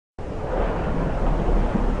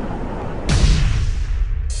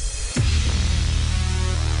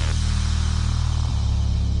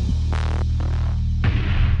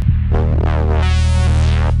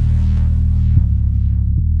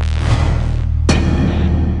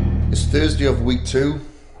Thursday of week 2.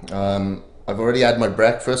 I've already had my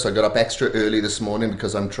breakfast. I got up extra early this morning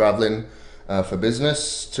because I'm traveling for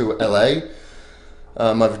business to LA.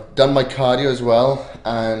 I've done my cardio as well,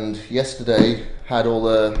 and yesterday had all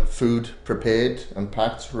the food prepared and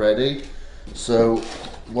packed ready. So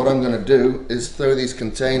what I'm going to do is throw these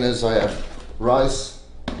containers. I have rice,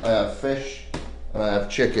 I have fish, and I have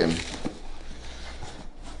chicken.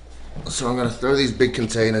 So I'm going to throw these big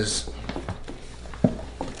containers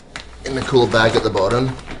in the cool bag at the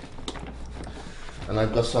bottom, and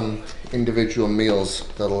I've got some individual meals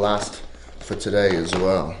that'll last for today as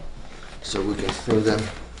well, so we can throw them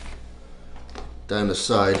down the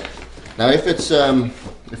side. Now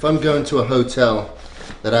if I'm going to a hotel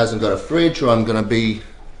that hasn't got a fridge, or I'm going to be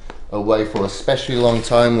away for a especially long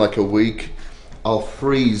time like a week, I'll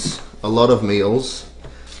freeze a lot of meals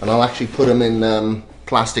and I'll actually put them in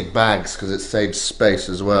plastic bags because it saves space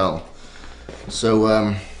as well.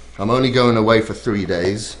 So I'm only going away for 3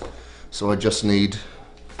 days, so I just need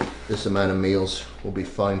this amount of meals will be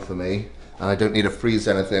fine for me, and I don't need to freeze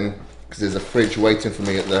anything because there's a fridge waiting for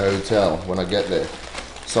me at the hotel when I get there.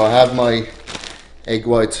 So I have my egg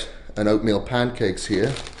white and oatmeal pancakes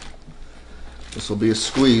here. This will be a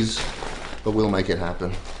squeeze, but we'll make it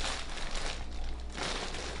happen.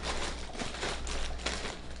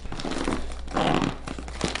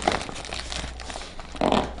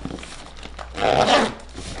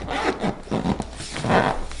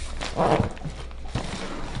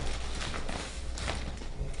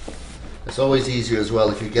 It's always easier as well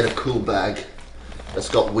if you get a cool bag that's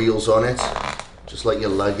got wheels on it, just like your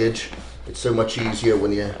luggage. It's so much easier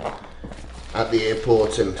when you're at the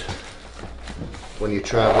airport and when you're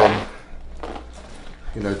traveling,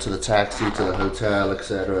 you know, to the taxi, to the hotel,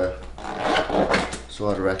 etc. So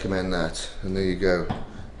I'd recommend that. And there you go.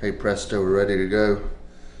 Hey presto, we're ready to go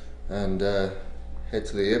and head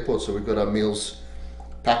to the airport. So we've got our meals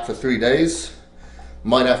packed for 3 days.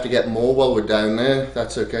 Might have to get more while we're down there.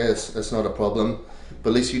 That's okay, that's not a problem. But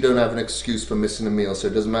at least you don't have an excuse for missing a meal. So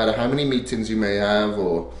it doesn't matter how many meetings you may have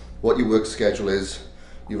or what your work schedule is,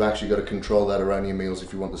 you've actually got to control that around your meals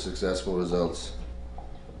if you want the successful results.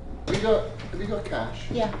 Have you got cash?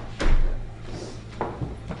 Yeah.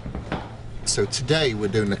 So today we're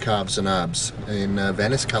doing the calves and abs in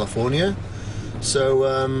Venice, California.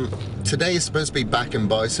 So today is supposed to be back and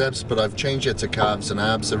biceps, but I've changed it to calves and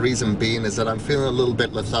abs. The reason being is that I'm feeling a little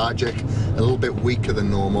bit lethargic, a little bit weaker than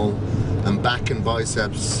normal, and back and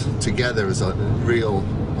biceps together is a real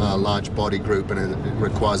large body group, and it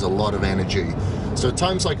requires a lot of energy. So at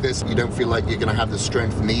times like this, you don't feel like you're going to have the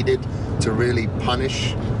strength needed to really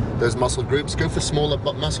punish those muscle groups. Go for smaller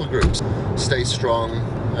muscle groups. Stay strong,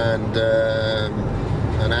 and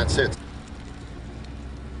that's it.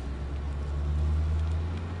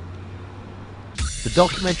 The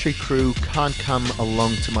documentary crew can't come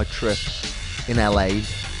along to my trip in LA,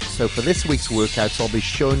 so for this week's workouts I'll be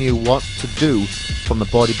showing you what to do from the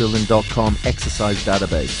bodybuilding.com exercise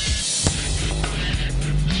database.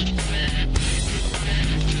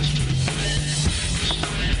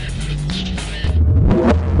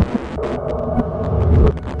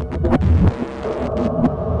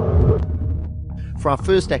 For our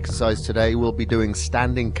first exercise today, we'll be doing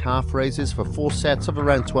standing calf raises for 4 sets of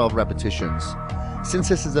around 12 repetitions. Since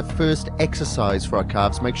this is the first exercise for our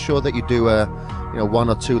calves, make sure that you do 1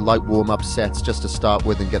 or 2 light warm-up sets just to start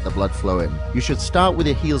with and get the blood flowing. You should start with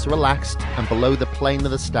your heels relaxed and below the plane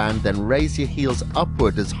of the stand, then raise your heels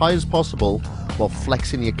upward as high as possible while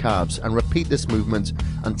flexing your calves, and repeat this movement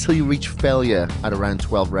until you reach failure at around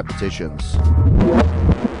 12 repetitions.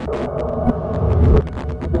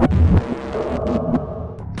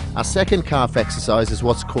 Our second calf exercise is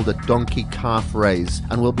what's called a donkey calf raise,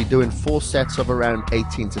 and we'll be doing 4 sets of around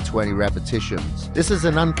 18 to 20 repetitions. This is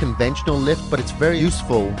an unconventional lift, but it's very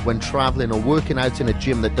useful when traveling or working out in a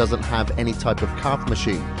gym that doesn't have any type of calf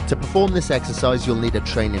machine. To perform this exercise, you'll need a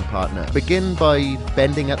training partner. Begin by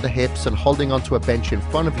bending at the hips and holding onto a bench in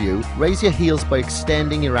front of you. Raise your heels by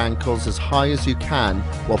extending your ankles as high as you can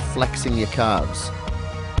while flexing your calves.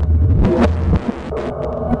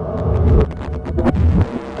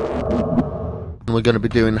 We're going to be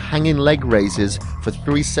doing hanging leg raises for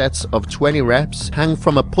 3 sets of 20 reps. Hang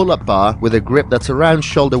from a pull-up bar with a grip that's around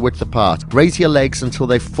shoulder width apart. Raise your legs until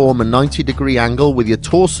they form a 90-degree angle with your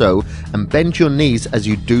torso and bend your knees as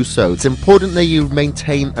you do so. It's important that you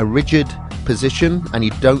maintain a rigid position and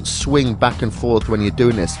you don't swing back and forth when you're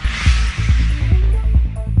doing this.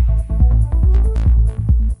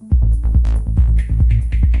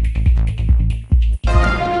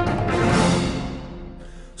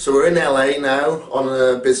 So we're in LA now on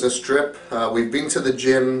a business trip. We've been to the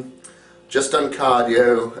gym just done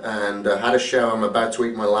cardio and had a shower. I'm about to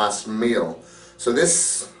eat my last meal. So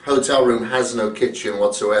this hotel room has no kitchen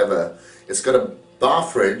whatsoever. It's got a bar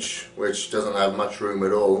fridge, which doesn't have much room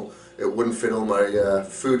at all. It wouldn't fit all my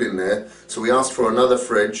food in there. So we asked for another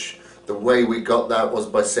fridge. The way we got that was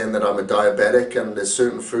by saying that I'm a diabetic and there's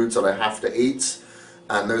certain foods that I have to eat,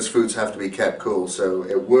 and those foods have to be kept cool. So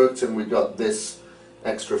it worked, and we got this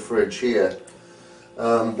extra fridge here.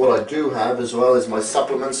 What I do have as well is my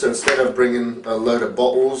supplements. So instead of bringing a load of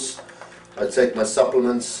bottles, I take my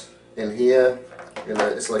supplements in here.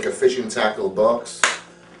 It's like a fishing tackle box,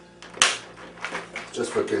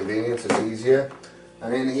 just for convenience. It's easier.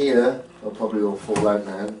 And in here, they'll probably all fall out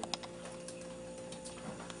now,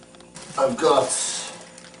 I've got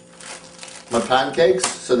my pancakes.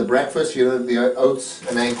 So the breakfast, the oats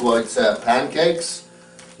and egg white pancakes.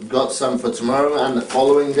 I've got some for tomorrow and the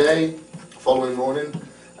following morning,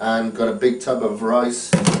 and got a big tub of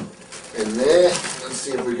rice in there. Let's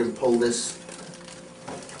see if we can pull this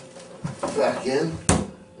back in.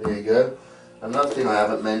 There you go. Another thing I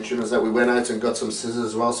haven't mentioned is that we went out and got some scissors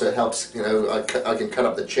as well, so it helps, I can cut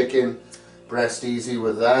up the chicken breast easy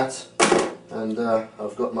with that. And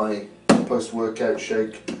I've got my post-workout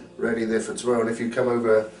shake ready there for tomorrow. And if you come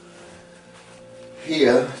over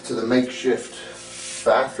here to the makeshift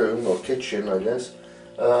bathroom or kitchen, I guess,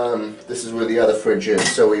 this is where the other fridge is.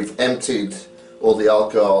 So we've emptied all the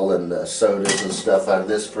alcohol and sodas and stuff out of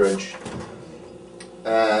this fridge,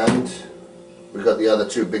 and we've got the other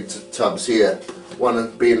two big tubs here,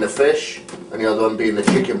 one being the fish and the other one being the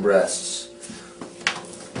chicken breasts.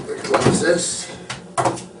 What is this?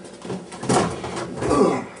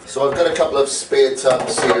 So I've got a couple of spare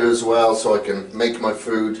tubs here as well, so I can make my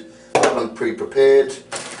food. Have them pre-prepared.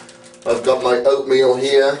 I've got my oatmeal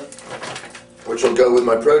here, which will go with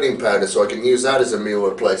my protein powder, so I can use that as a meal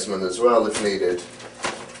replacement as well if needed.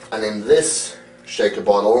 And in this shaker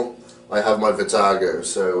bottle, I have my Vitago,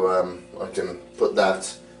 so I can put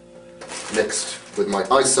that mixed with my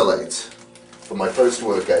isolate for my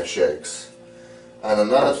post-workout shakes. And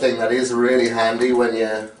another thing that is really handy when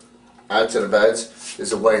you're out and about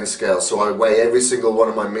is a weighing scale. So I weigh every single one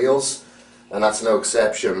of my meals, and that's no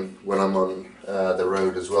exception when I'm on the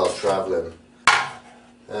road as well, traveling.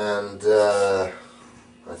 And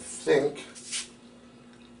I think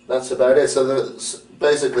that's about it. So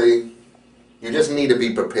basically, you just need to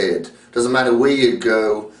be prepared. Doesn't matter where you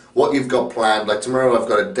go, what you've got planned. Like tomorrow I've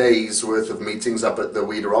got a day's worth of meetings up at the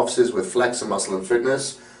Weeder offices with Flex and Muscle and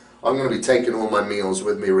Fitness. I'm going to be taking all my meals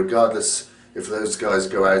with me regardless if those guys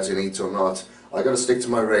go out and eat or not. I got to stick to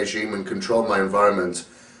my regime and control my environment.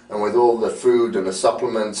 And with all the food and the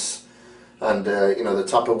supplements and the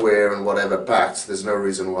Tupperware and whatever packed, there's no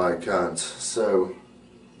reason why I can't. So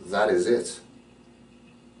that is it.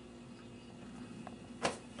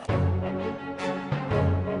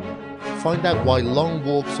 Find out why long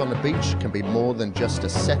walks on the beach can be more than just a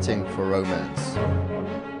setting for romance.